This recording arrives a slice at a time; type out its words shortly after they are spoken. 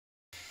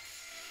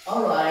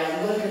Alright,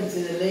 welcome to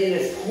the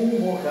latest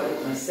home workout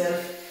with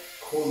myself,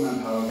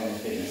 Coleman Power Band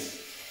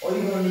Fitness. All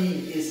you're going to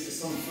need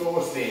is some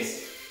floor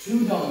space,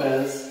 2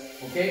 dumbbells,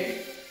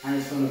 okay? And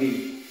it's going to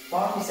be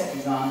 40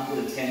 seconds on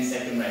with a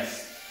 10-second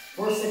rest.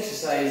 First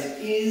exercise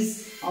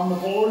is on the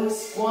board,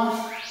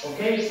 squat,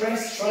 okay?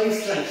 Press, try,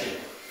 stretch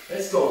it.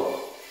 Let's go.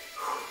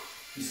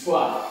 You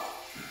squat,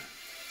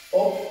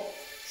 up,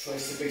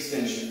 tricep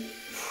extension.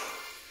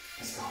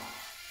 Let's go.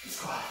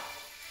 Squat,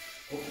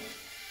 up,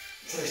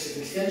 tricep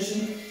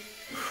extension.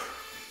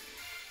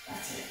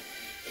 That's it.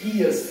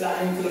 Heels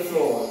flat into the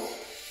floor.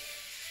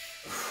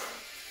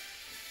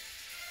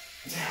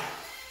 Down,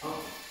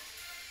 up.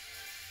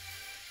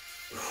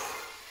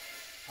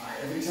 Alright,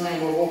 every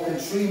time we're walking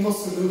 3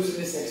 muscle groups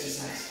in this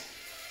exercise.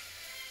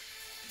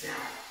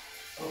 Down,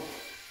 up,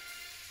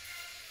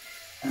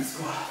 and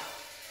squat,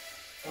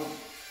 up.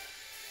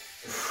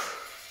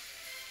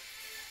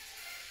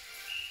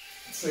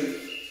 3,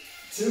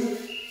 2,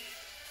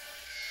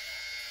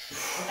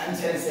 and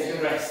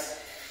 10-second rest.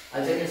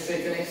 I'll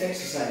demonstrate the next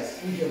exercise.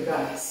 We have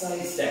got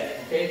side step,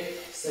 okay?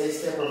 Side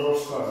step,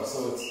 reverse curl.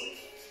 So it's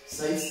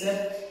side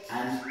step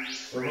and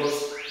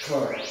reverse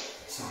curl.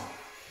 So,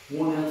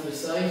 one out to the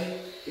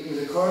side, give me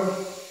the curl,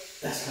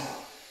 let's go.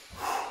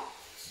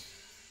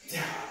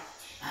 Down,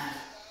 and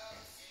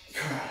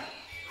curl.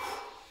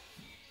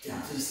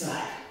 Down to the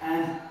side,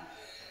 and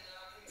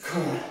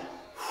curl.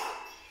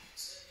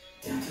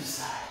 Down to the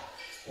side.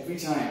 Every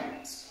time.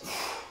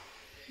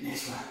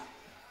 Next one.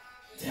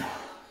 Down.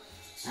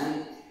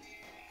 And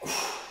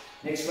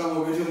next round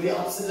we're going to do the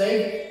opposite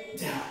leg.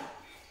 Down.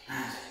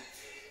 And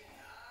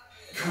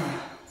curl.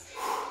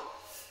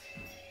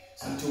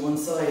 Out to one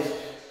side.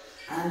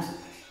 And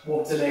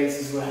walk the legs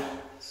as well.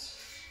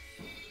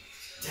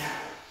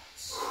 Down.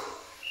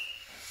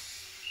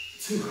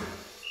 2.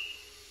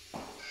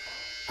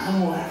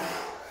 And 1.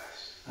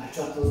 I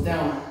drop those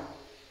down.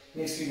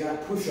 Next we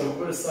got push up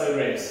with a side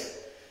raise.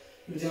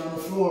 Go down on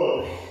the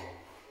floor.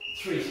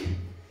 3,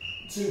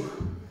 2,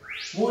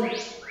 1.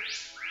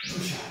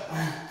 Push up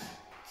and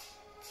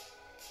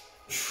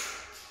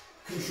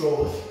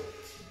control.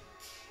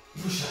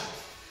 Push up.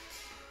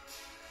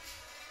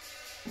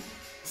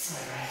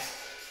 Side raise.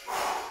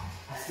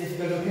 That's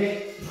difficult,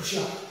 okay? Push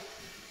up.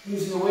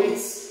 Using the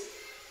weights.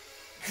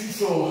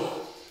 Control.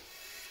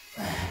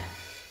 Down.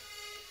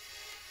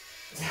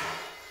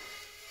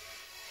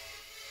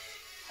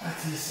 Back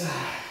to the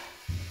side.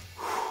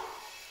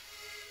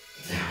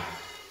 Down.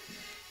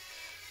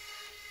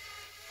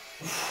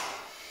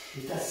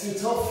 If that's too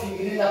tough, you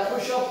can do that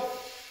push up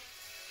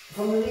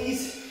from the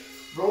knees,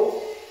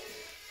 roll,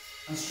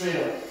 and straight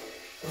up.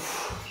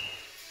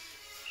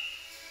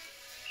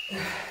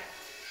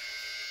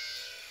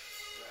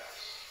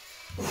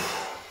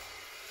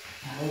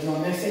 Now we're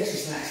doing next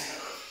exercise.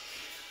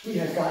 We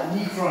have got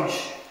knee crunch.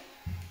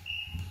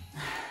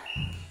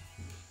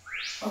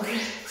 Okay,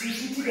 2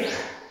 feet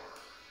together.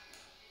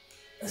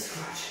 Let's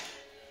crunch.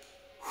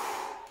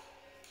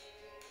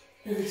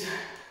 Every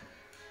time.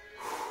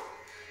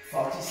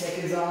 40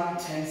 seconds on,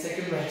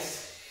 10-second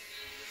rest.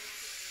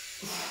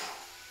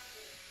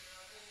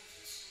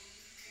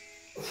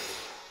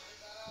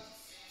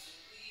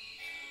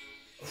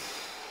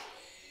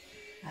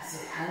 That's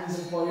it, hands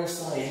up by your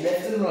side,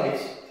 left and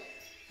right.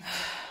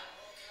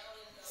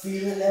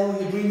 Feel it now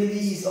when you bring the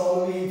knees all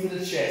the way into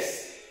the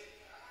chest.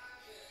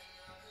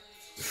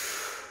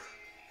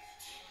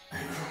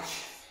 And crunch.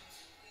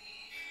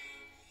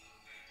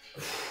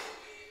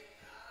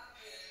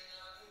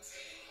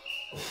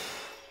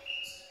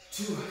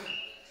 2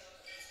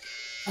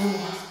 and 1.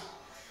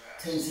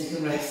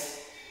 10-second rest.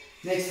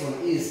 Next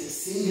one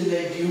is single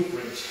leg glute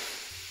bridge.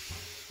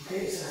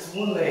 Okay, so that's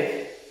one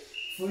leg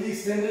fully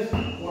extended,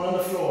 one on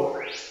the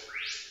floor,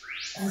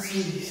 and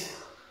squeeze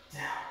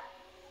down.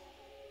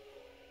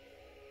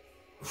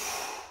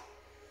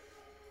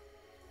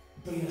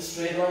 Bring a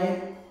straight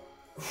line.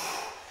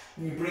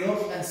 When you bring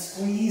up and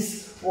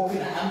squeeze, walking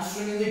the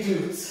hamstring and the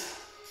glutes.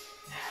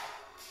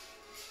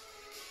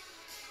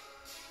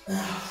 Down.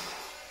 Now.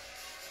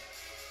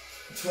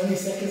 20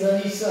 seconds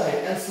on each side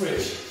and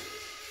switch.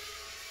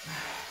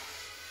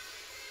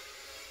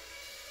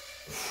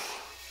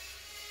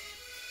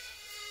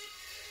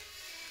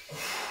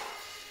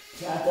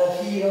 Plant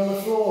that heel on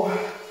the floor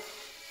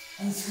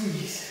and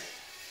squeeze.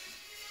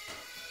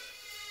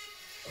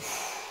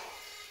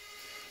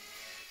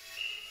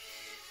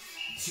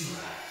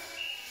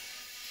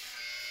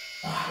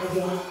 We're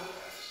done.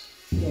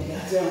 Get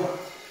back down.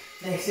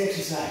 Next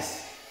exercise.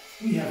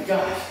 We have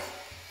got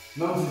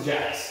mountain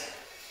jacks.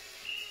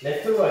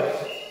 Left to right.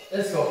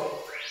 Let's go.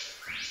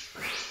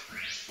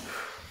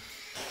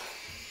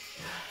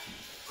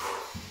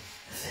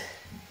 That's it.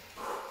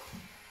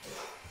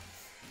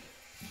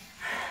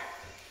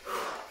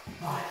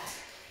 Alright.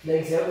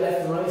 Legs out,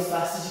 left and right as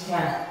fast as you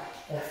can.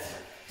 Left,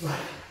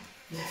 right,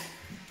 left,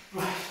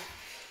 right.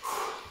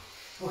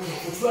 Okay,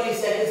 for 20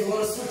 seconds, we're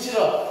going to switch it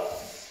up.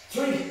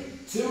 3,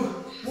 2,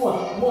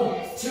 1.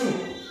 1, 2.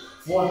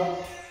 1,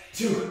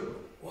 2.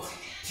 1,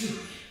 2.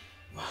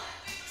 1,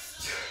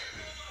 2.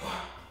 1,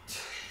 2.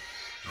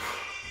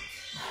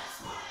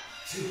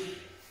 2,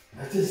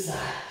 out to the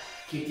side.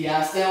 Keep the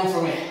ass down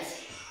for me. 1,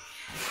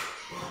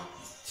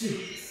 2,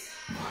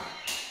 1,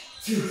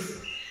 2,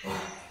 1,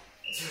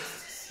 2.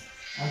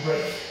 And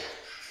break.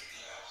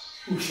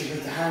 Push it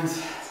with the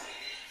hands.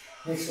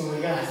 Next one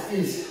we got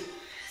is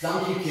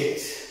donkey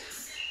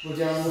kicks. Go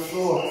down on the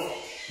floor.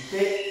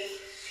 Okay?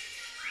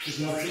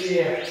 Kicking up to the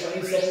air.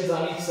 20 seconds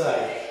on each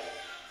side.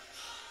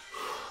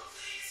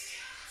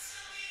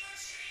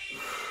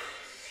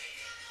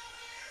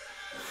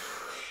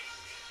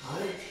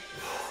 Alright.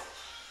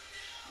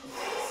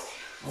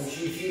 Make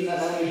sure you feel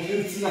that on your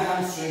glutes and the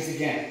hamstrings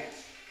again.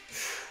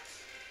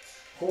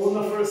 Hold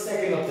it for a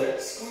second up there.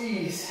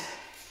 Squeeze.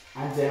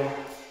 And down.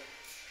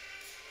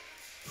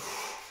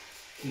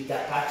 Keep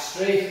that back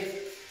straight.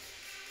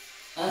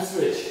 And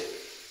switch.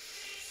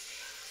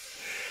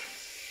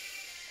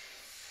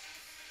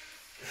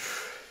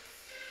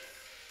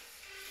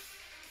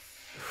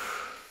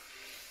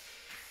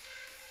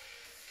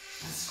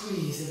 And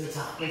squeeze at the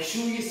top. Make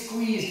sure you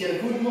squeeze. Get a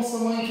good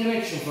muscle-mind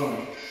connection from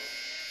it.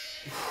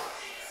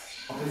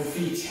 Up in the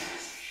feet.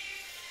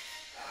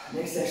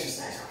 Next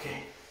exercise,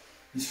 okay.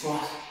 You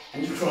squat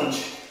and you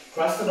crunch.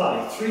 Cross the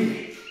body.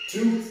 3,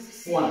 2,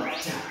 1. Down.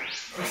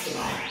 Cross the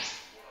body.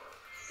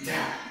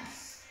 Down.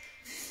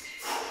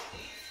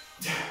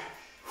 Down.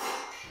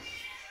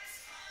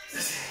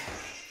 That's it.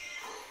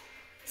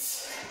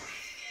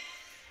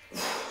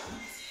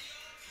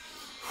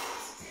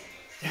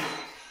 Down.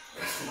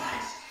 Cross the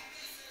body.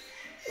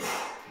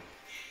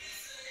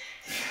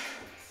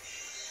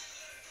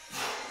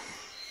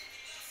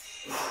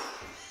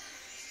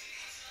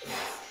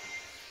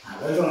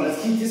 Well done,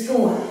 let's keep this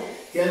going.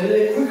 Get a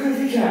little quicker if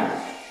you can.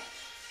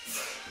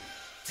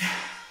 Down.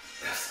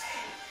 Press.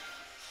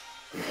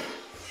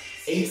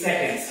 8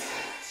 seconds.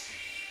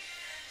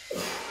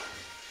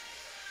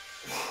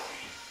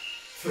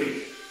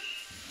 3,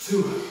 2,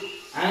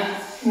 and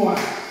 1.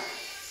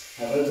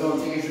 Well done,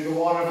 take a drink of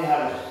water if you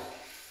have it.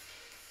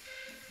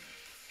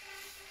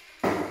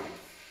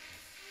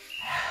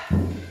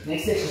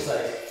 Next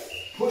exercise.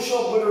 Push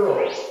up with a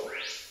row.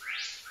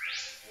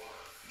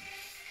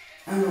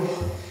 And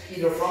row.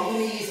 Either from the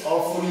knees or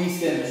fully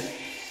extended.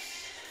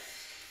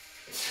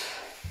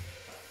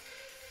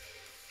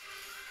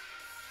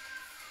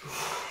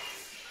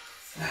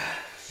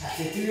 That's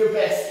it, do your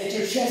best. Get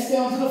your chest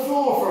down to the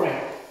floor for me.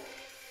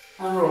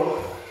 And roll.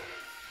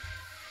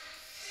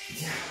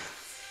 Down.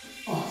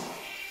 Up.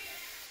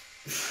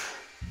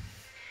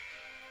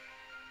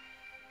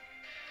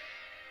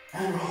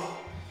 And roll.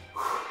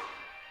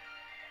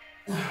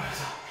 And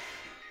right up.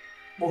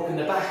 Work in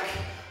the back,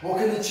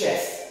 work in the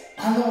chest.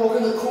 And the work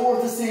on the core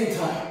at the same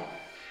time.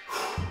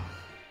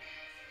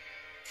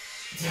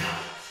 Down.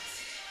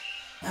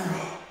 And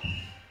roll.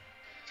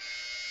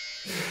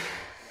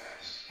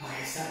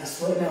 Okay, starting to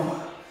sweat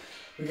now.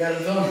 We got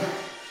it done.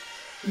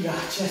 We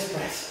got chest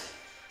press.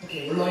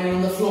 Okay, we're lying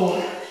on the floor.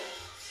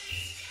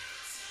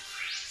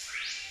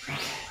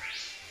 Okay.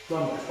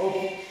 Dumbbell up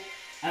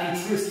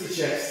and twist the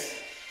chest.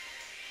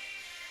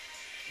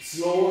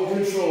 Slow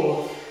and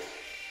controlled.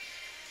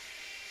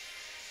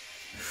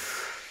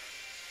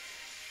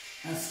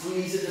 And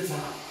squeeze at the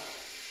top.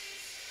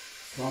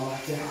 Come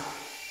back down.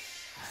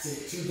 That's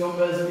it. 2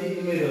 dumbbells a in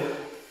the middle.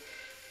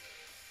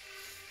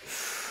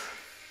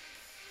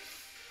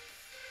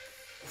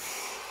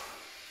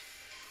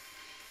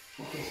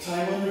 Okay,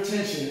 time under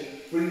tension.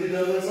 Bring the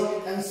dumbbells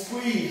up and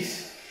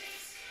squeeze.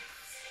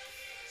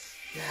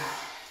 Down.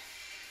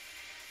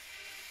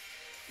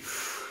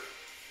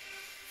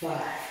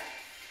 5,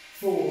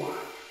 4,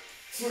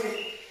 3,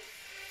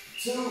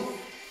 2,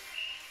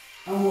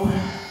 and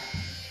 1.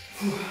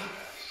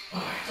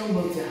 Alright,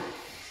 dumbbell down.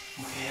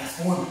 Okay, that's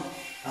one.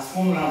 That's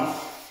one round.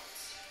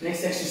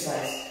 Next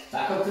exercise.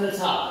 Back up to the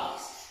top.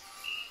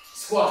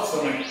 Squats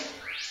for me.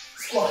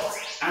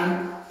 Squats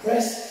and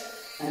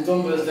press and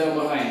dumbbells down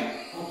behind.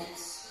 Up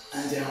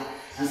and down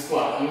and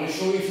squat. I'm going to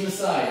show you from the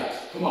side.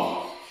 Come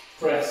on.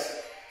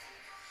 Press.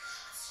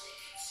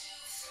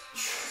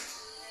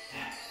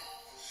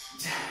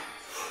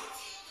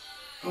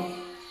 Down. Up.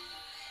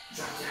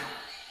 Drop down.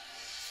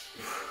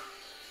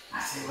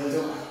 That's it. Well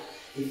done.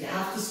 If you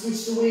have to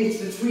switch the weights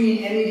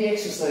between any of the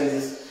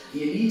exercises,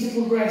 you need to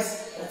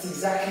progress. That's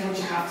exactly what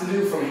you have to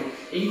do for me.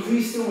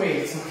 Increase the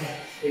weights, okay?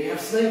 If you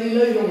have slightly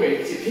lighter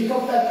weights, you pick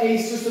up that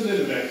pace just a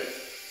little bit.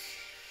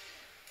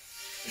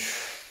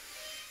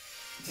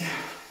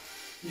 Down.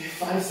 You have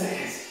 5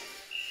 seconds.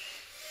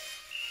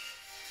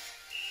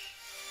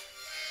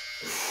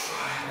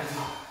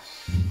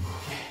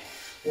 Okay.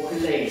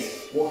 Working legs,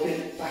 working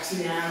backs of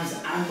the arms,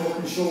 and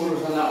working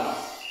shoulders on that one.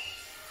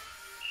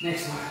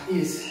 Next one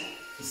is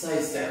the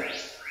side step.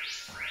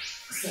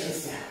 Side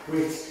step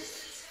with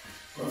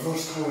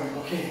reverse curl,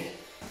 okay?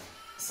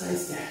 Side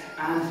step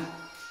and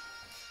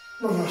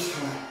reverse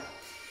curl.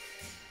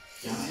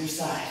 Down to your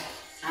side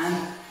and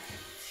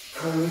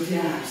curl with the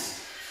arms.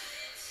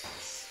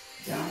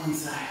 Down one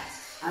side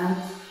and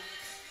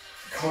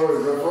curl,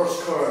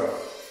 reverse curl.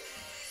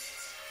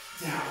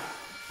 Down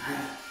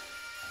and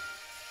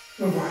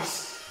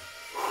reverse.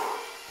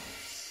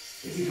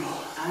 Here we go,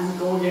 and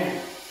go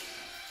again.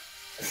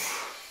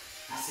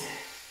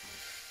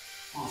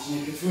 That's it.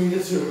 Alternate between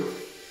the two.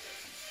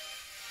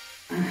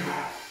 And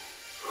grab.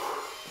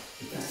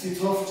 If that's too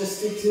tough, just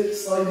stick to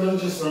side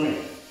lunges for me.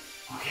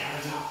 Okay,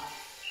 well done.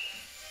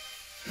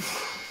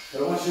 But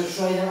I want you to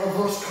try that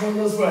reverse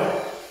curl as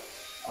well.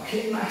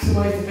 Okay,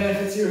 maximize the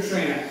benefits of your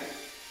trainer.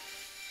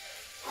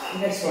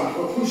 Next one,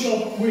 we'll push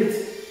up with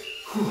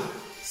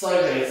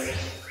sideways.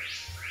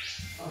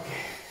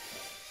 Okay.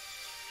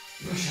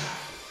 Push up.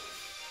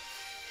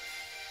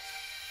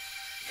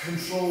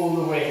 Control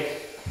the weight.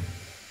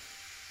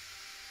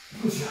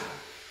 Push up.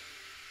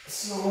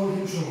 Slow and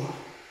control.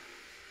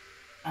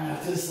 And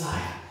out to the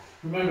side.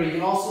 Remember, you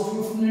can also do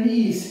it from your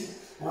knees.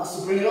 And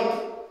also bring it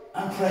up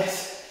and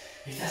press.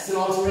 If that's an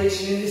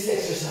alteration in this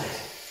exercise.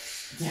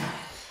 Down.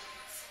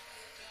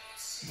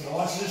 But I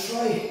want you to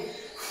try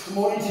the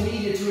more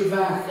intermediate to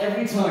advance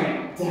every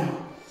time.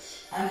 Down.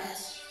 And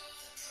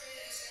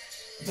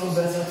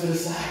dumbbells up to the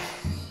side.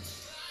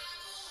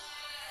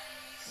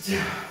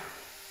 Down.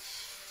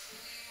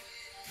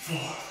 4,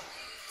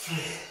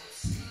 3,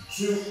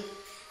 2,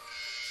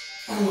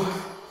 and 1.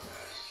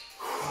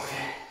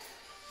 Okay.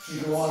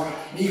 Drink of water.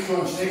 Knee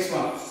crunch, next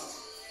one.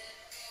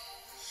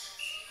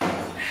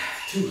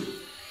 2,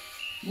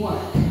 1.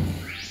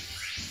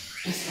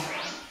 Let's go.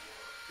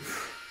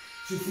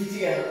 2 feet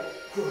together.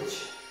 Crunch.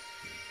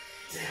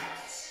 Down.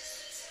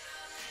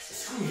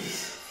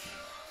 Squeeze.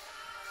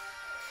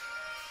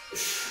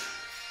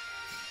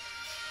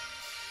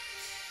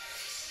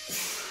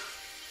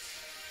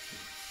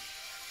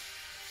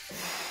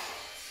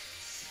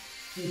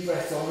 Deep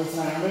breaths all the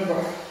time.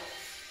 Remember,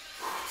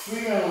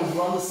 3 rounds,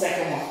 we're on the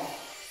second one.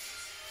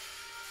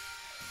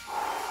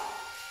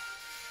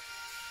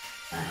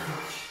 And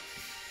crunch.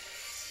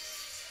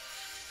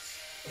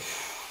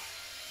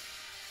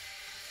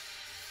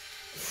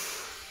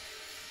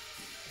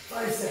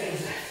 5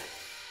 seconds left.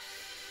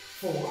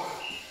 4,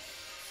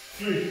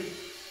 3,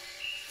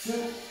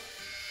 2,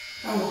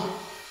 and 1.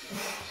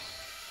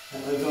 And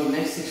we've done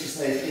next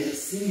exercise is a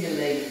single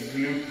leg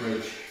glute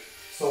bridge.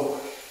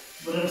 So,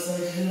 whatever side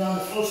you hit on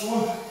the first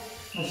one,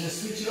 I'll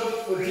just switch it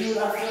up. We'll do it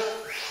after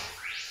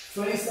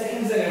 20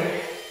 seconds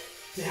anyway.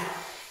 Down.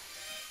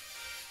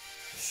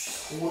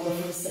 Just hold it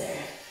for a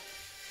second.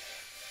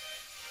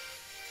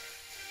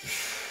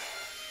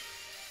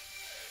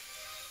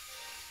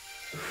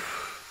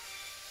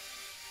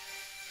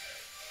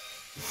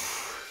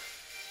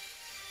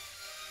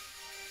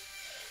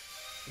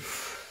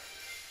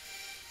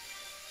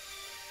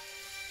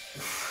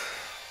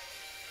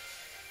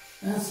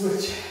 And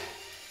switch.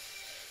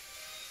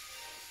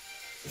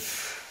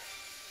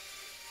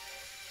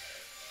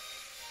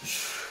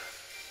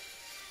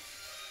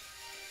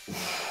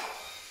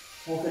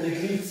 Work at the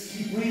glutes,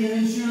 keep breathing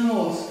into your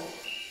nose.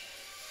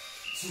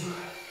 2.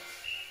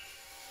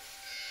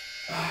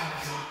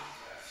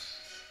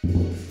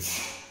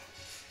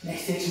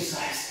 Next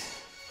exercise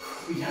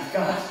we have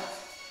got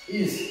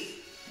is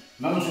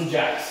mountain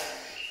jacks.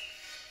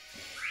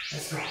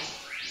 Let's go.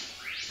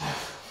 Out,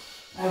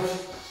 out,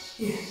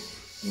 in,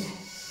 out,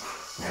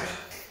 out,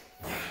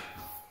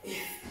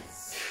 in.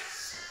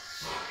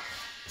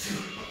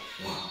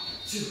 1,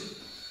 2,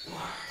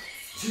 1,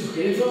 2.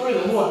 Get into a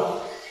rhythm.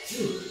 1,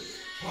 2,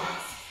 1,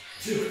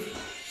 2.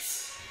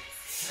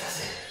 That's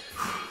it.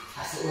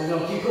 That's it. Well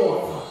done. Keep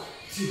going. 1,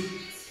 2,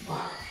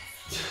 1,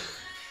 2.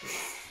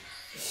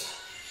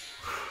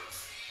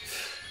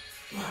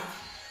 1,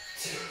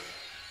 2,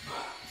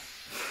 1.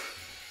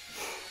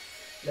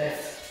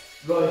 Left,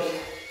 right,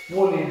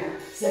 1 in.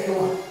 Second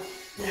one.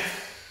 Left,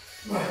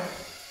 right,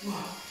 1,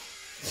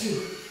 2,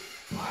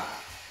 1,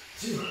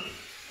 2.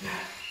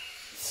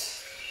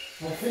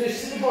 Now finish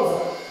to the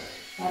buzzer.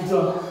 I'm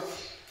done.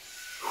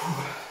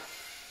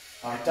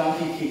 Alright,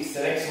 donkey kicks,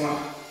 the next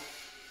one.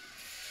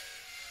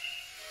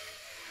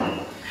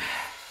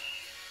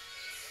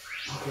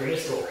 Okay,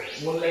 let's go.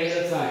 1 leg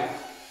at a time.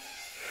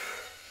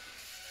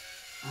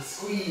 And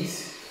squeeze.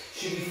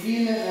 Should be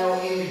feeling it now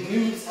in the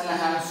glutes and the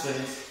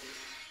hamstrings.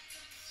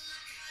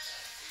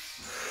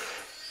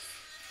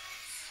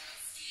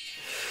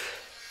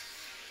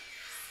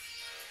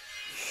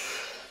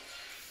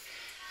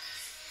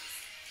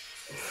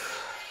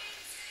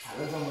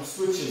 We're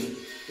switching.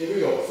 Here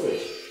we go,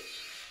 switch.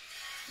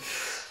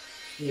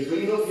 You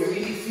bring it up, you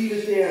really feel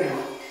it there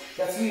now.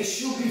 That's what you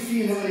should be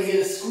feeling when you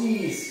get a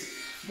squeeze.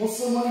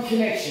 Muscle mind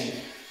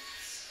connection.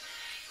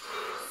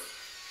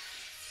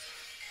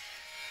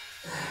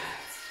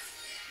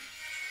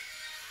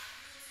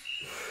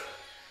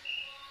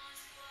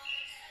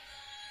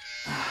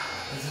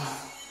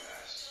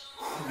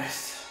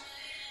 Rest.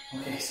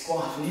 Okay,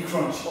 squat, knee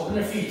crunch, open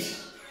your feet.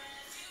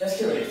 Let's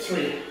get ready.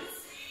 3,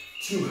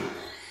 2,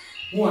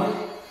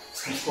 1.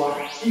 Squat,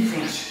 knee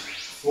crunch.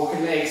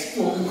 Walking legs,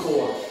 walking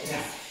core.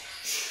 Down.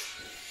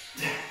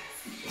 Down.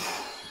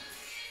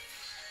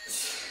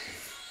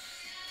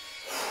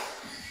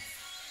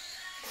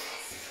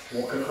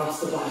 Walk across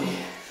the body.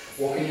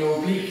 Walking your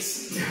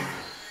obliques. Down.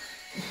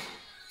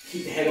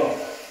 Keep the head up.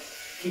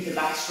 Keep the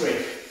back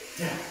straight.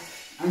 Down.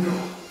 And go.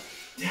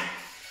 Down.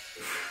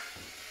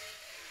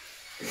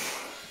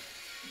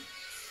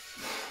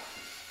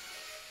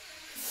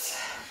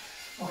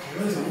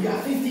 You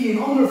got 15,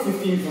 under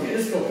 15 for me.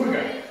 Let's go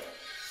quicker.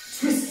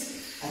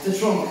 Twist at the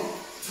trunk.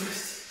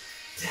 Twist.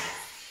 Down.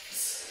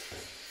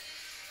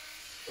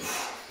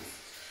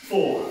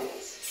 4,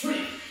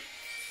 3,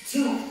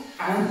 2,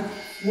 and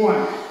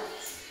 1.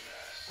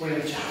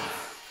 Great job.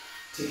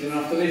 Ticking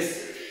off the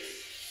list.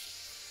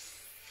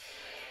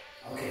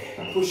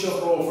 Okay, push up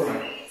row for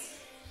me.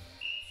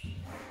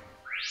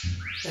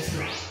 Let's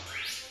go.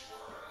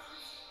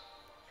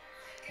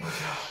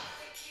 Push up.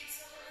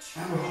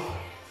 And roll.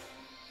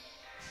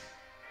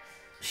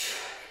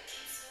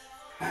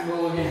 And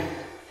roll again.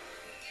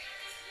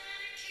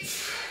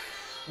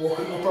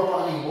 Walking upper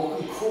body,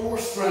 walking core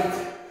strength.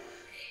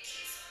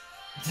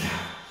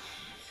 Down.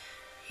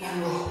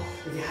 And roll.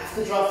 If you have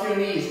to drop to your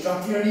knees,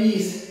 drop to your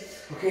knees.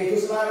 Okay, it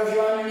doesn't matter if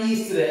you're on your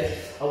knees today.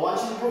 I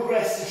want you to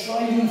progress to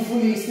try doing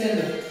fully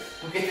extended.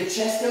 But get the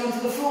chest down to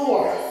the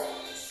floor.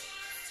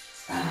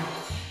 And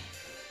roll.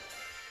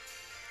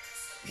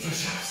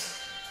 Push-ups.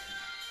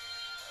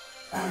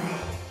 And roll.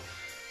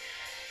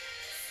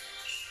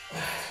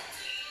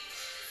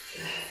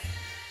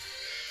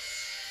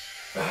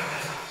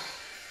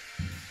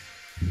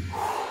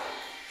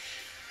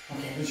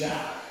 Okay, good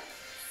job.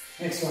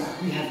 Next one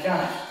we have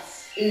got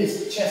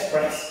is chest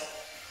press.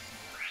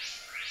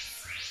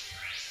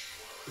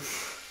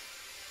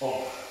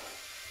 Up.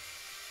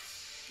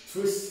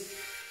 Twist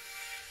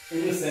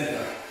in the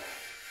center.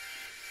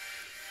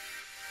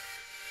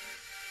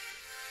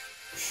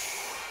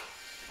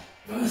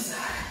 Other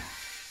side.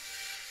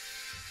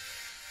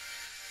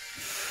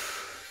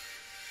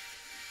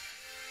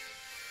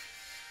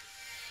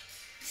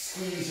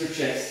 Squeeze your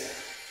chest.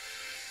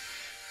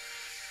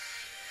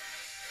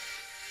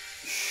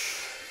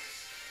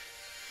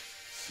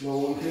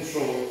 Slow and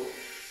controlled.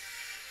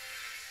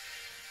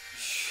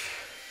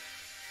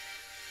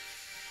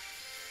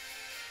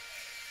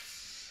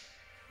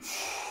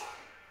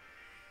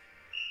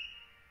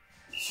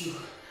 2,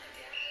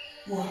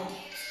 1.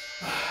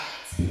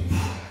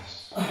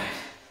 Alright,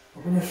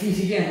 open your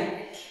feet again.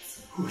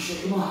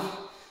 Shake them off.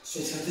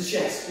 Stretch out the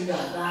chest. We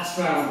got last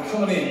round.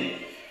 Coming in.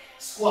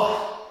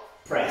 Squat.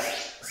 Press.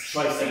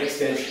 Tricep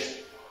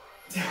extension.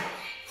 Down.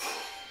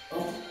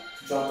 Up.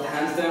 Drop the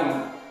hands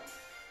down.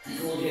 And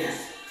go again.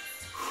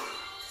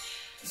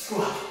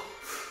 Squat.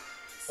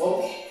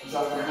 Up.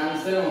 Drop the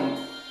hands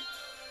down.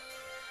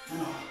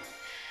 And up.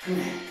 Come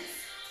in.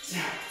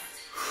 Down.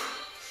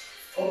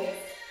 Up.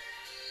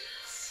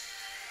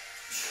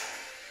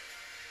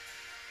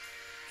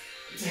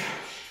 Down.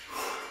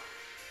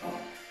 Up.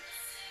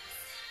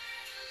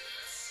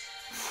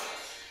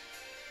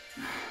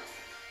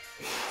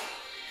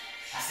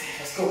 That's it,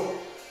 let's go.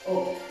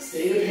 Up.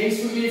 Stay the pace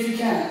with me if you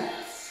can.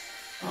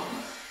 Up.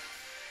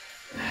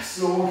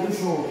 Slow and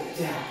controlled.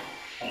 Down.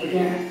 Up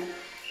again.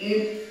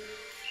 In.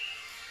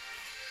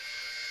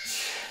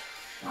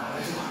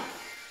 Alright, come on.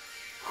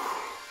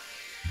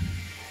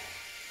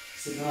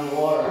 Sitting on the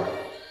water.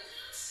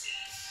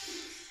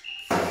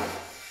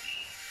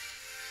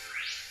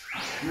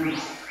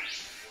 Remember,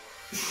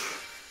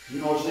 you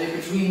alternate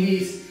between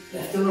these,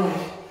 left and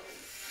right.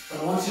 But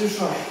I want you to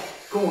try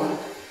going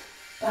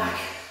back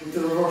with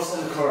the reverse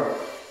and the curve.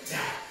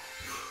 Down.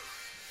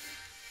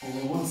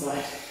 Over one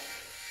side.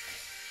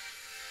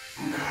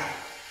 And curve.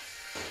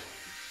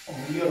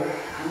 Over the other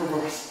and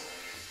reverse.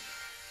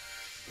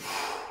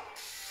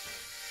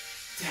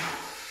 Down.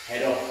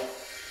 Head up.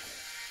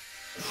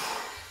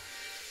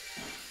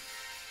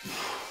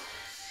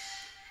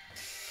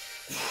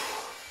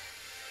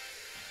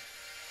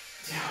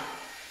 Down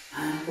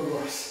and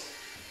reverse.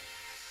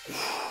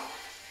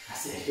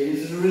 That's it. Get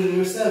into the rhythm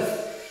yourself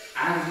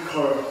and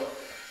curve.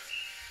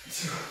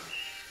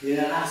 2.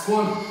 Yeah, last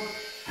one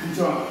and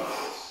jump.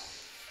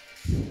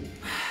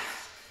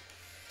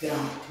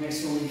 Down.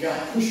 Next one we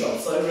got push-up,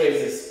 side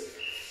raises.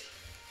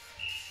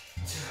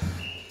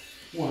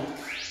 2, 1.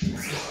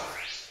 Let's go.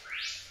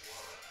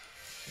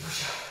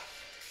 Push up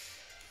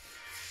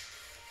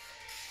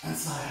and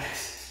side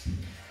raise.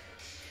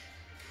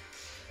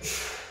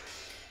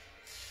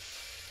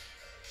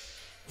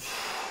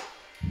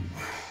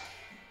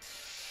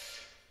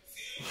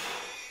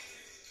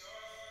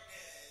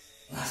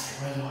 That's it,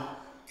 well done.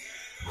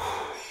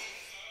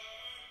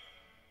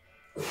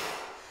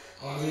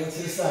 All the way up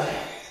to the side.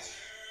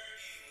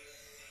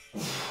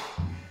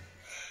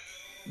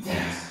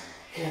 Down.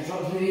 Okay,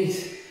 drop to the knees.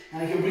 And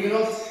I can bring it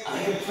up and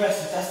I can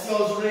press it. That's the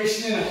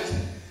alternation in it.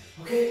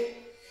 Okay?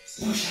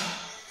 Push up.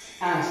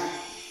 And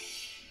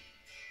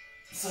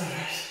side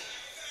raise.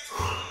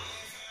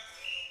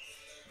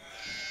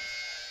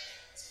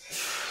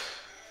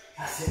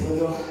 That's it, well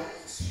done.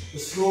 The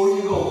slower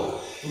you go,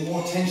 the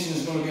more tension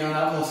is going to be on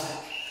that muscle.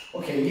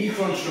 Okay, knee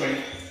crunch for me.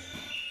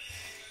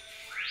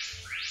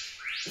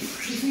 2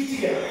 feet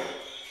together.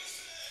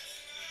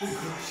 And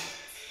crunch.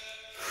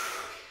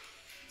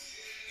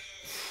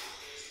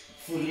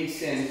 Fully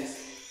extend.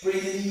 Bring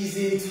the knees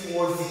in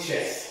towards the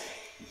chest.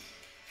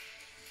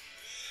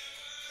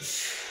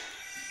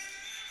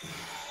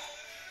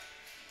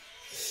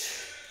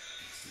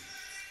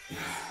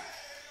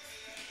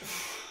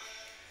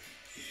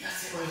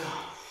 That's it, well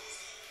done.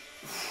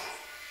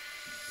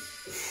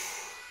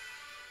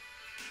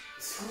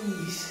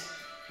 Squeeze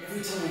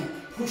every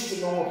time. Push the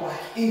lower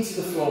back into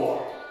the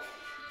floor.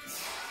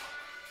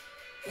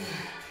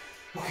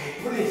 Okay,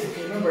 brilliant.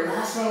 Okay, remember,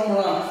 last round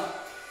we're on.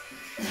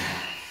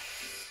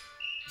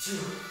 2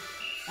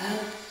 and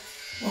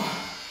 1.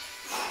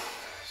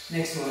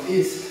 Next one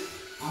is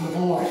on the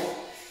board.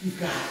 You've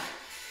got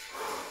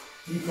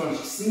knee crunch,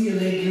 single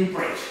leg glute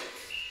bridge.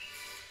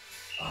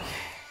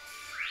 Okay,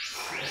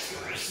 let's go.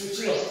 Switch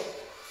it up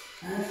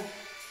and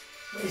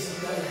raise up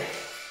that leg.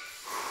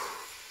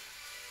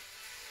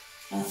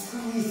 And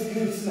squeeze the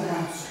glutes and the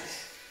hamstrings.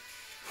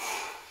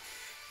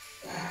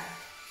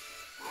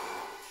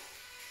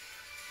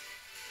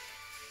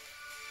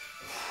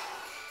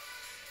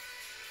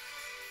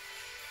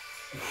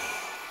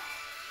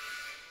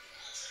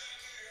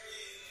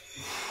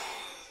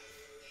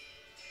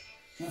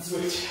 And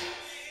switch.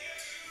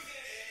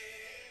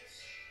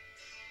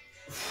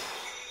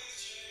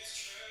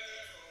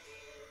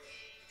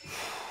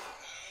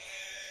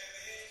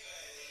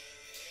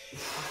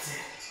 That's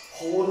it.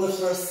 Hold it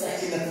for a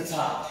second at the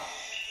top.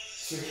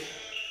 3,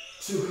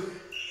 2,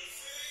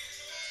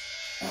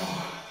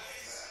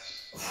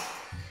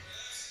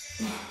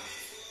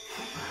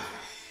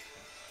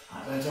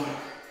 well done.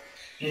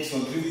 Next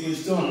one, glute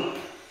bridge done.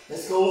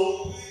 Let's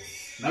go.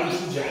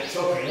 Mountain jacks.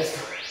 Okay, let's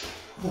go.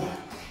 1,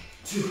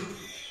 2,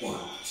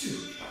 1, 2,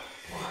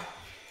 1,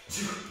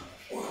 2,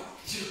 1,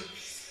 2, 1, 2,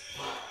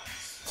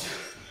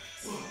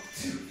 1,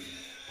 2.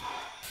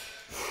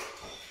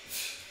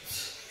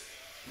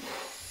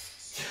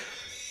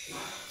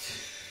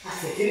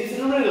 That's it. Get into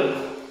the rhythm.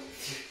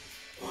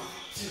 1,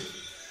 2,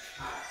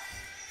 1,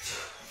 2,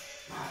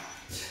 1,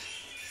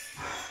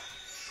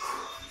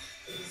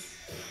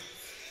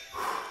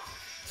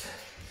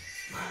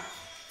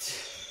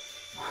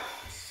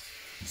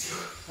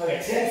 2. Okay,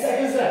 10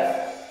 seconds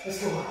left. Let's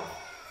go. 1,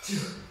 2,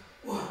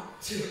 1,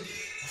 2.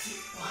 That's it.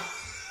 1,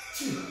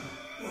 2,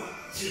 1,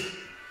 2,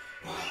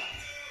 1.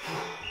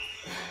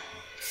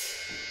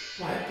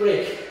 Right,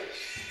 break.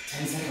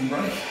 10-second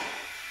break.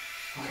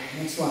 Okay,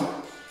 next one.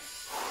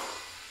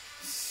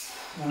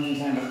 Mountain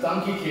time of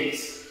donkey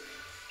kicks.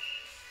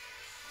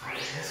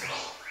 Okay, let's go.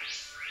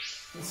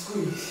 And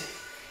squeeze.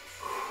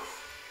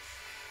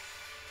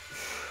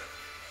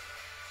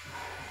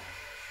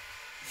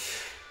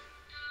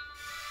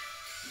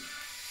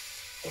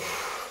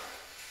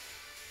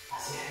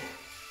 That's it.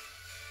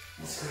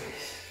 And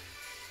squeeze.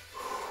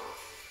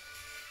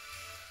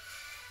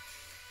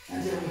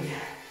 And down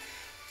again.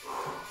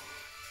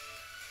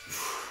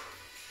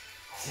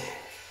 That's it.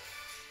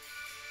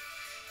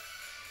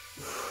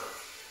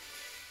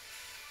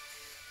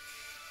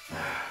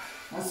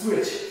 And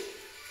switch.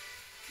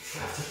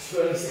 After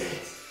 20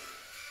 seconds.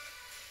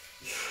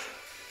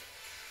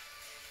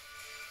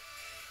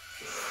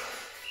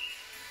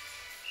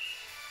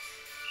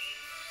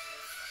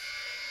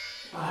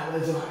 Alright,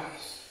 well done.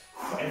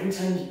 Every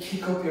time you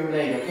kick up your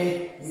leg, okay?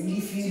 Really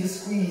feel the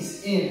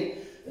squeeze in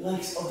the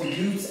likes of the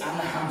glutes and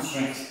the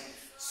hamstrings.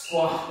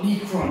 Squat, knee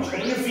crunch.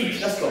 Open your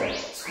feet. Let's go.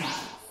 Squat,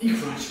 knee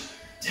crunch.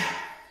 Down.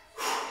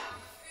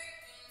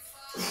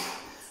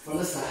 From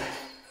the side.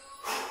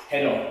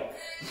 Head up.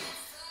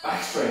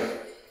 Back straight.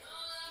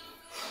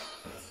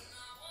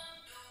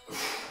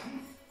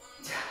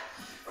 Down.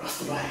 Cross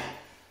the body.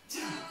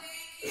 Down.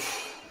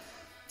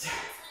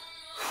 Down.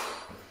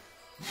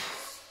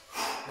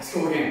 Let's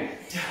go again.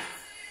 Down.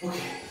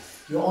 Okay.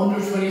 You're under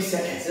 20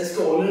 seconds. Let's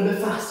go a little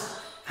bit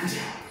faster. And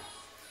down.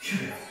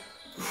 Here.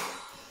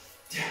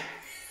 Down.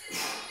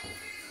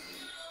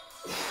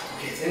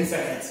 Okay, 10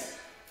 seconds.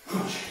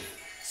 Crunch.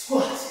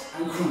 Squat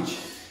and crunch.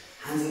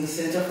 Hands in the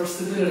center for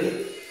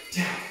stability.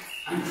 Down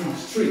and crunch.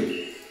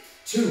 3,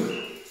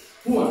 2,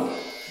 1.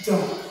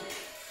 Done.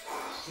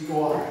 Drink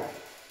water.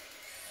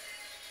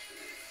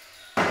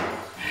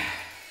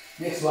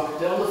 Next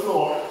one, down the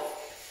floor.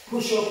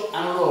 Push up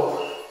and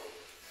roll.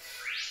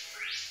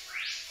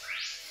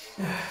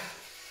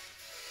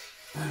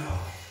 And roll.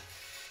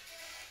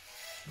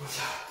 Watch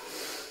out.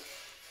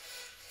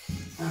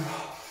 And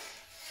roll.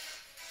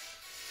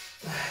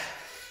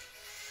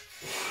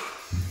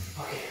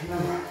 Okay,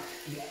 remember,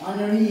 you're on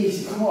your knees,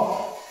 you come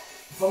up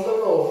from the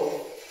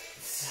roll.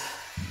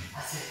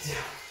 That's it,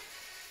 down.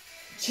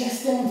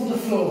 Chest down to the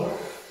floor.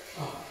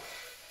 Up.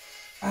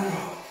 And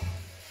roll.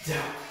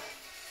 Down.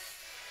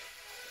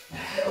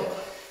 Head up.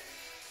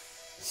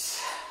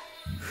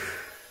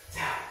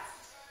 Down.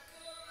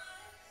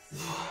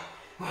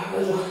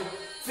 Well done.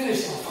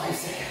 Finish in 5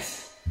 seconds.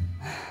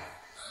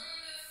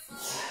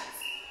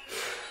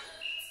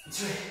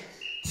 3,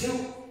 2,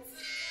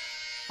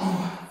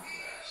 1.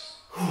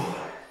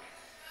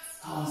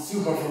 Oh,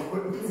 super for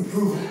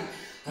improving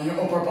on your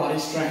upper body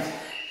strength.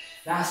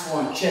 Last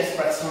one, chest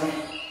press for me.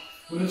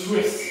 With a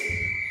twist.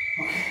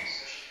 Okay.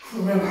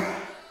 Remember,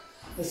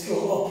 let's go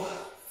up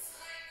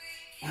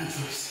and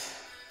twist.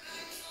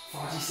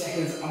 40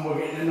 seconds and we're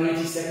getting a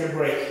 90-second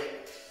break.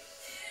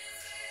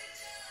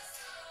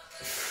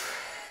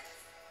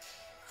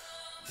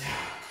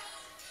 Down.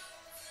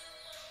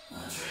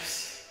 And twist.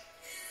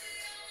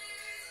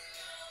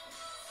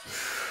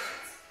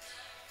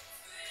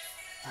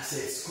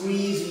 That's it.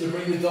 Squeeze when you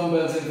bring the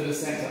dumbbells into the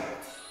center.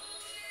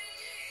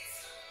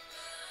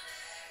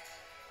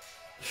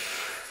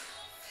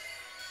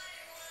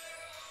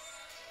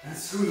 And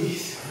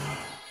squeeze.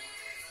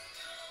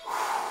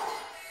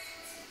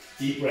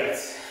 Deep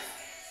breaths.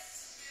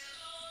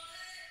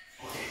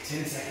 Okay,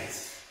 10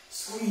 seconds.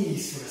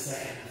 Squeeze for a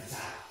second at the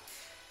top.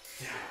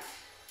 Down.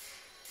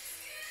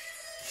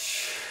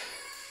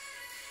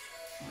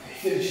 Okay,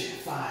 finish it.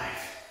 5,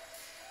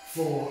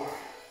 4,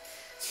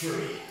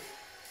 3,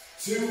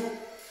 2,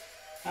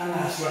 and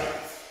last round.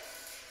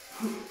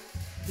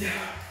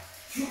 Down.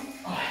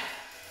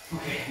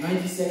 Okay,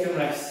 90-second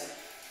rest.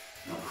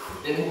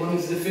 Then we're going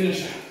into the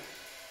finisher.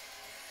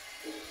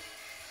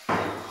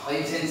 High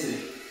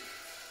intensity.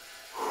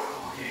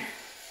 Okay.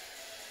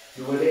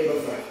 Do a labor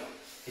fry.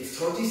 It's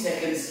 30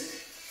 seconds,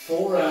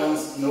 4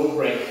 rounds, no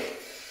break.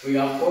 We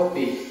got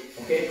burpee.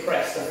 Okay,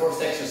 press, the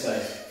first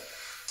exercise.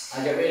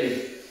 And get ready.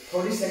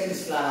 30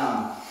 seconds flat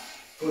on.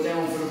 Go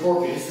down for the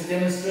burpee. This is a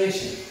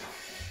demonstration.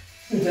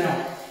 Go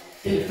down.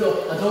 Lift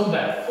up a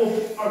dumbbell, up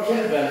or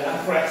kettlebell,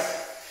 and press.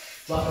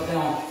 Drop it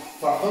down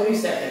for 30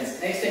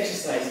 seconds. Next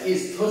exercise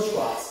is touch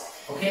squats.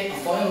 Okay,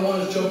 and final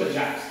one is jumping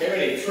jacks. Get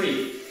ready.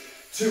 3,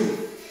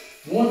 2,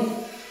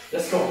 1.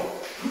 Let's go.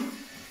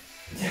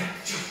 Down,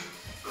 jump.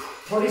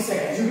 30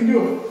 seconds. You can do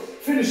it.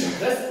 Finish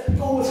it. Let's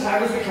go as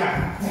hard as we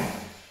can. Down.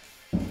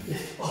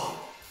 Lift up.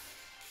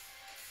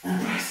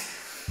 And press.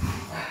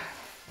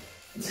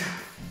 Down.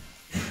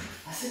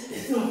 That's it.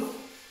 Lift up.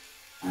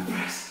 And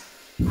press.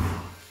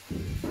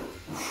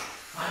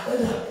 Well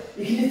done.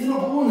 You can lift it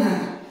up with one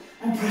hand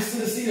and press to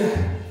the ceiling.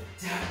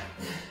 Down.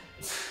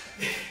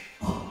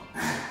 Up.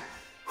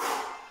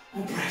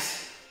 And press.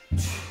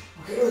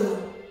 Okay, well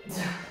done.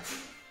 Down.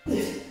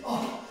 Lift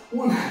up.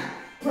 One hand.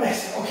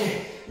 Press.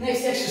 Okay.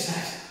 Next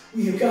exercise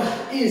we've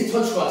got is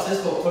touch squats.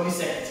 Let's go. 30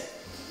 seconds.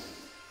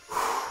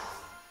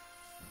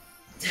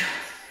 Down.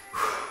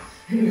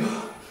 Here we go.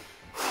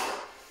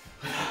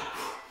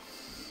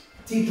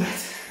 Deep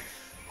breath.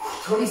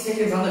 30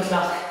 seconds on the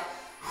clock.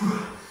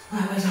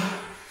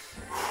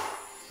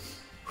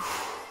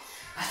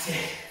 That's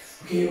it.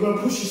 Okay, you're going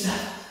to push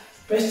yourself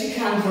best you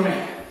can for me.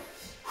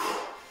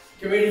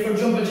 Get ready for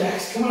jumping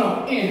jacks. Coming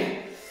up.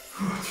 In.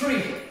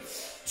 3,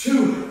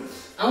 2,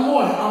 and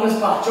 1. On the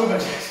spot. Jumping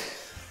jacks.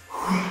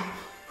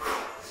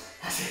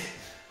 That's it.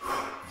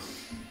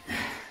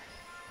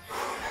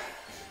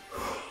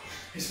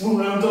 It's one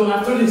round done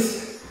after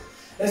this.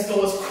 Let's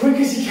go as quick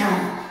as you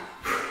can.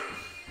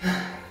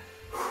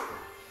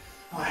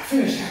 Alright,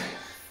 finish it.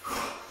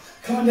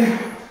 Coming down.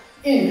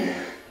 In.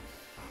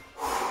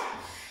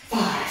 5,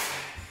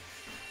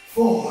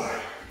 4,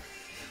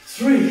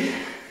 3,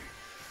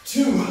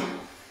 2,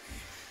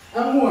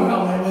 and 1.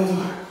 Alright, well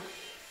done.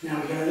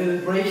 Now we got a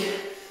little break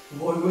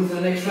before we go into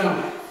the next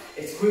round.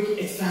 It's quick,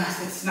 it's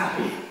fast, it's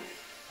snappy.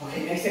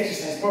 Okay, next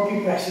exercise,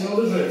 burpee press. You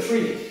know the drill.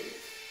 3,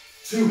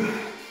 2,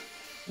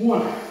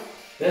 1.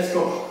 Let's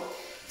go.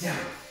 Down.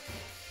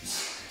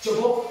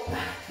 Jump up.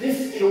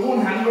 Lift either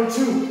one hand or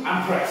two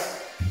and press.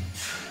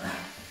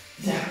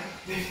 Down.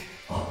 Lift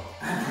up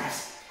and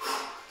press.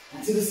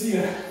 And to the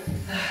ceiling.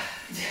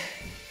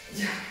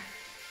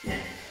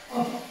 Down.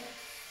 Up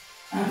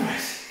and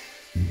press.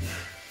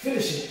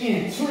 Finish it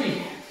in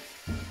 3,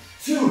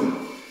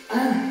 2,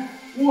 and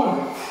 1.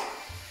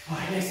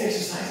 Alright, next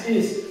exercise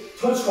is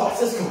touch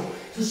squats. Let's go.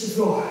 Touch the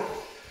floor.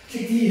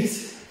 Kick the heels.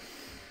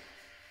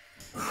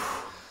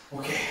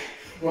 Okay,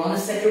 we're on the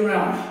second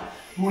round.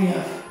 We only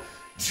have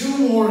 2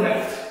 more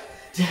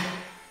left. Down.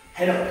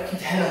 Head up. Keep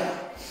the head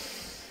up.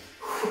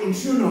 In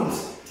through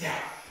nose.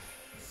 Down.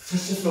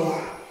 Touch the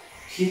floor.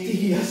 Kick the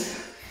heels.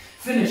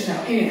 Finish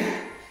now. In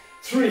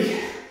 3,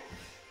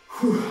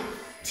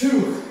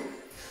 2,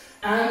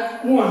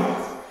 and 1.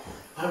 Alright,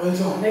 well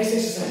done. Next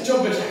exercise.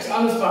 Jumping jacks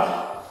on the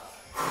spot.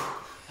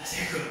 That's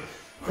it. Good.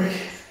 Quick.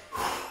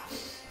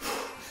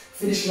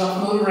 Finish it off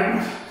another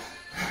round.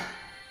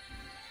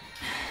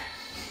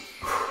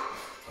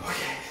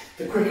 Okay.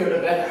 The quicker the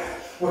better.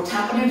 We're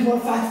tapping into our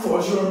fat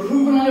stores. You're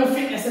improving on your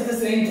fitness at the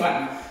same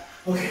time.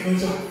 Okay, well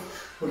done.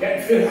 We're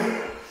getting fitter.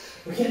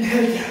 We're getting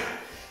healthier.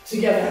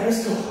 Together.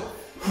 Let's go.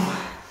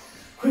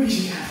 Quick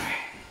as you can.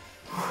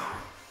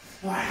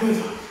 Alright, well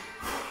done.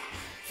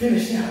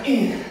 Finish now.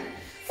 In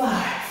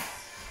 5,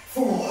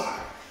 4,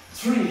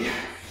 3,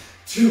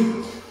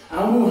 2,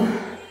 and 1.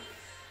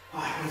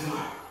 Alright, well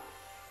done.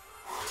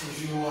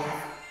 Take your water.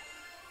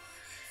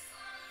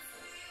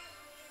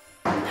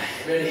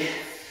 Ready?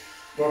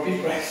 Burpee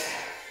press.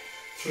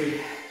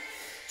 3,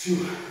 2,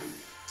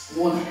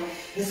 1.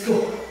 Let's go.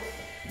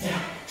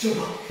 Down, jump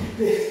up,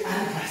 lift,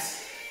 and press.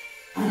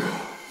 And go.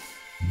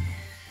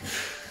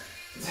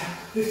 Down,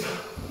 lift up,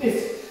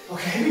 lift.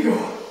 Okay, here we go.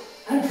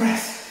 And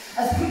press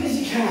as quick as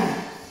you can.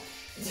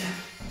 Down,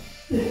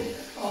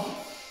 lift, up,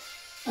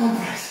 and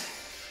press.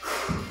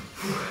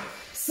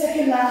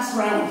 Second last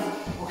round.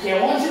 Okay, I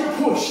want you to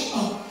push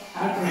up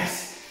and press.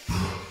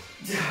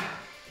 Down,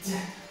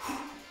 down,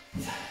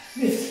 down.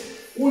 Lift.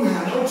 One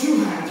hand or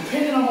two hands,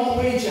 depending on what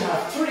weight you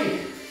have. 3,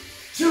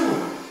 2,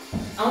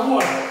 and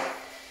 1.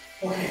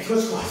 Okay, touch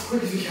squats,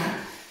 quick as you can.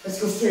 Let's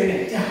go straight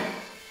in, down.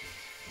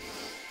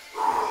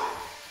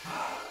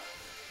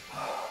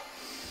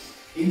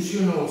 Into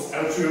your nose,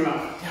 out through your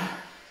mouth, down.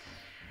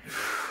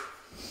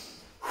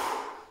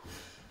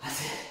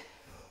 That's it.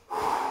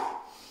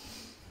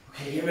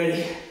 Okay, get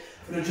ready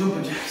for the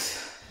jumping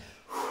jacks.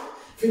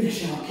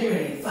 Finish now, get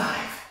ready, 5,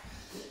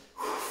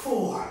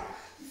 4,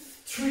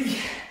 3,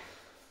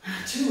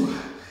 2,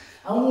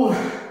 and 1.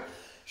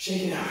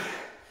 Shake it out.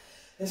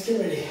 Let's get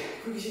ready,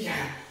 quick as you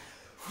can.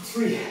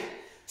 3,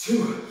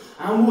 2,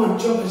 and 1,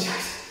 jumping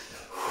jacks.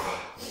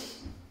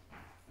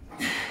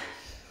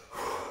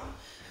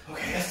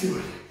 Okay, let's do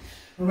it.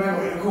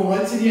 Remember, you're going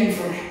right to the end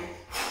for me.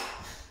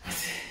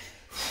 That's it.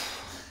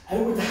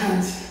 Out with the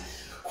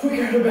hands.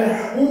 Quicker the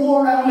better. One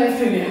more round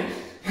left in you.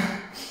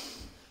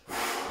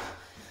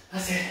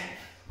 That's it.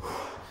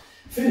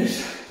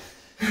 Finish.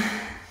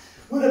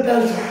 With a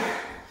belter.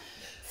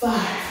 5,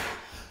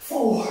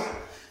 4,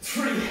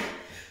 3,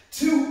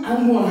 2,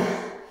 and 1.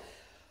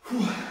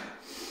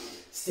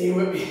 Stay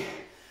with me.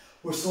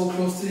 We're so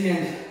close to the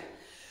end.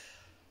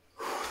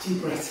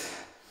 Deep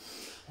breaths.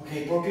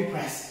 Okay, burpee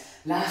press.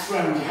 Last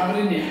round, you have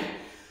it in you.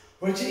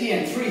 Right to the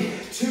end. 3,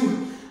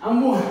 2,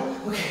 and 1.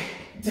 Okay,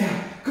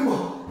 down. Come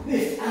on.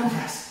 Lift and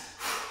press.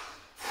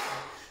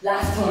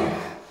 Last time.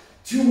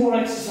 2 more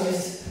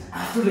exercises.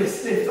 After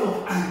this, lift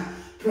up and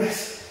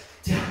press.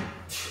 Down.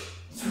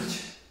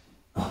 Switch.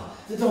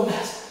 Up. The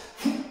dumbbells.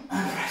 And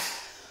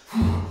press.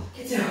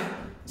 Get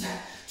down.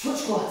 Touch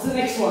squats. The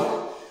next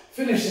one.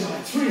 Finish now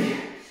at 3,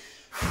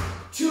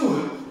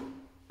 2,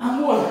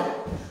 and 1.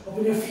 Up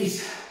on your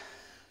feet.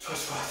 Touch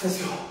squats. Let's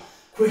go.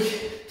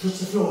 Quick. Touch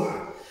the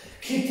floor.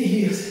 Kick the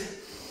heels.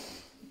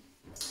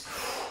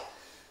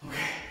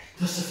 Okay.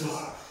 Touch the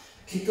floor.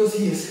 Kick those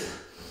heels.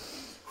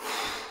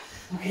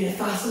 Okay, the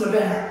faster the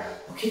better.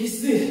 Okay,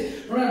 this is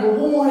it. Remember,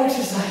 one more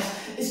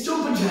exercise. It's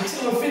jumping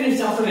jacks, and we're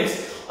finished after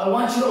this. I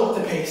want you to up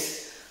the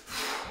pace.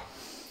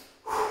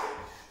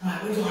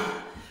 Alright, we're going.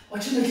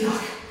 Watching the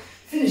clock.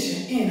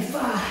 Finishing in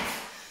 5,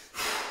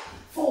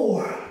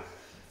 4,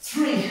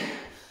 3,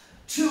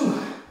 2,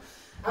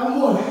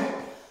 and 1.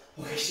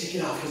 Okay, shake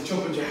it off, it's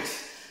jumping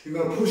jacks. You're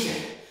going to push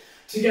it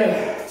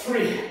together.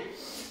 3,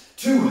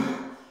 2,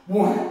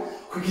 1.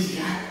 Quick as you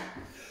can.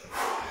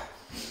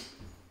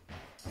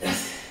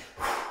 That's it.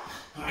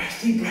 Alright,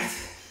 deep breath.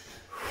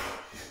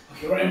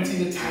 Okay, we're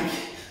emptying the tank.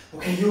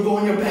 Okay, you're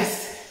going your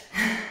best.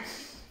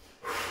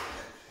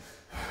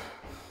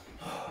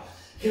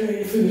 Get ready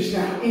to finish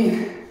now.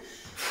 In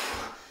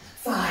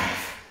 5,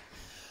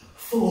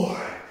 4,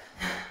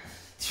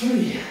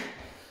 3,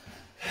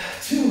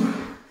 2,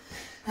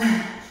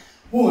 and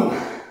 1.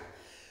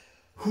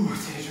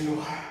 Take a drink of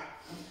water.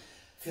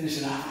 Finish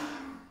it off.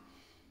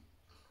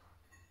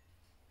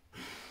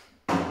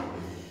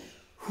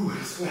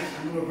 Sweat,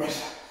 I'm under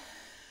pressure.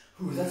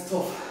 That's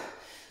tough.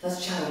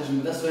 That's challenging,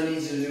 but that's what I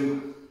need you to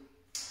do.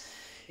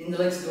 In the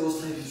likes of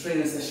those types of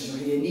training sessions,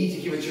 okay, you need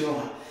to give it your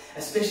all.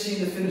 Especially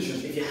in the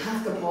finishers. If you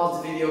have to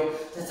pause the video,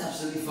 that's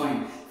absolutely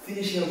fine.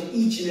 Finish out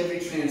each and every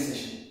training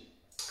session.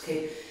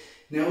 Okay,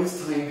 now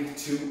it's time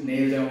to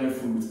nail down your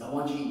foods. I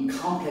want you eating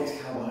complex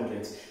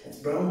carbohydrates. That's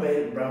brown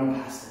bread, brown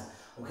pasta.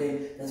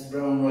 Okay, that's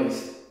brown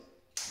rice,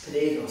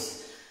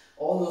 potatoes.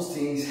 All those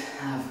things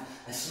have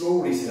a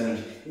slow release of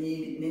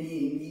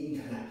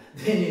energy.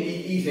 Then you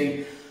need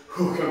eating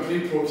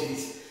complete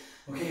proteins.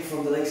 Okay,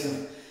 from the likes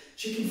of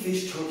chicken,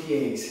 fish,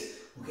 turkey, eggs.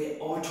 Okay,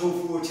 or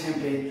tofu, or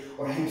tempeh,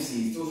 or hemp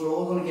seeds. Those are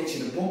all going to get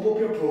you to bump up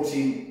your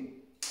protein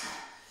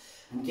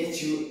and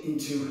get you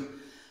into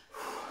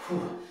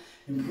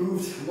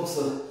improved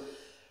muscle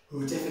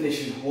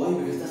definition. Why?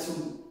 Because that's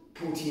what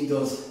protein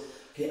does.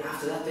 Okay,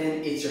 after that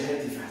then it's your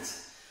healthy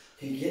fats.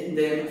 Okay, getting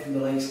them from the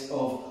likes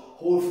of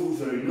whole foods,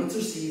 whether nuts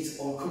or seeds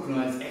or cooking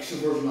oils, extra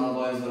virgin olive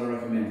oil is what I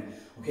recommend.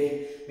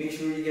 Okay, make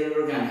sure you get it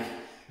organic,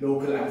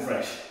 local and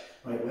fresh.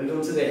 Right, well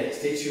done today.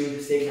 Stay tuned,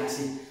 stay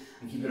classy,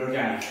 and keep it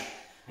organic.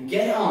 And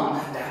get on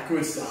that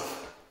good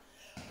stuff.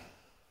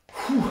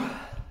 Whew.